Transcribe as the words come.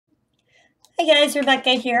Hey guys,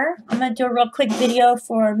 Rebecca here. I'm going to do a real quick video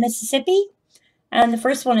for Mississippi. And the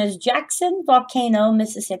first one is Jackson Volcano,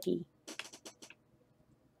 Mississippi.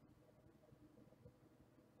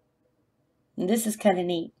 And this is kind of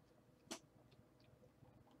neat.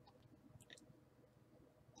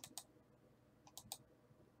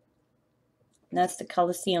 And that's the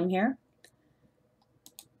Coliseum here.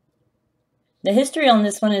 The history on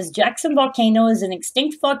this one is Jackson Volcano is an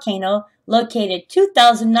extinct volcano located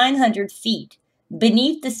 2,900 feet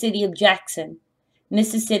beneath the city of Jackson,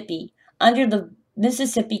 Mississippi, under the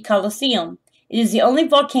Mississippi Coliseum. It is the only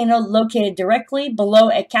volcano located directly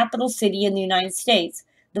below a capital city in the United States.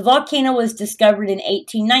 The volcano was discovered in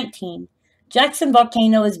 1819. Jackson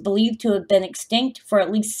Volcano is believed to have been extinct for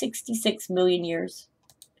at least 66 million years.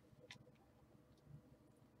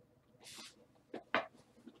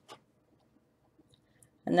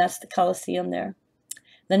 And that's the Coliseum there.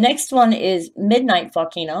 The next one is Midnight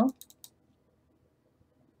Volcano.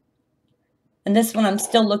 And this one I'm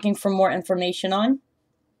still looking for more information on.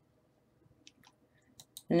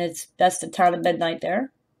 And that's the town of Midnight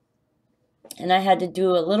there. And I had to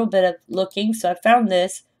do a little bit of looking, so I found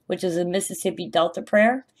this, which is a Mississippi Delta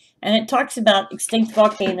prayer. And it talks about extinct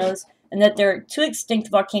volcanoes, and that there are 2 extinct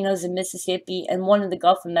volcanoes in Mississippi and one in the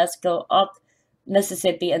Gulf of Mexico off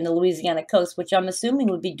Mississippi and the Louisiana coast, which I'm assuming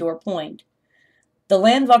would be Door Point. The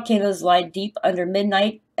land volcanoes lie deep under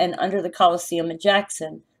Midnight and under the Coliseum at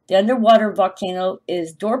Jackson. The underwater volcano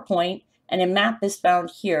is Door Point, and a map is found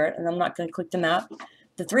here, and I'm not going to click the map.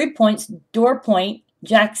 The 3 points, Door Point,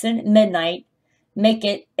 Jackson, Midnight, make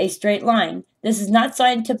it a straight line. This is not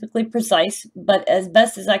scientifically precise, but as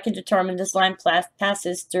best as I can determine, this line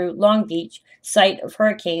passes through Long Beach, site of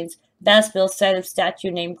hurricanes, Bassville, site of statue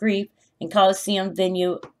named Grief, and Coliseum,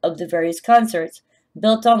 venue of the various concerts,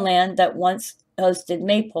 built on land that once hosted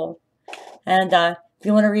Maypole. And if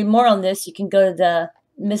you want to read more on this, you can go to the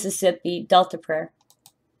Mississippi Delta Prayer.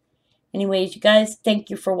 Anyways, you guys,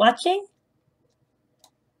 thank you for watching.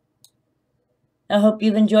 I hope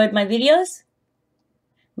you've enjoyed my videos.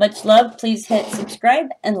 Much love. Please hit subscribe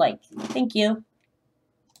and like. Thank you.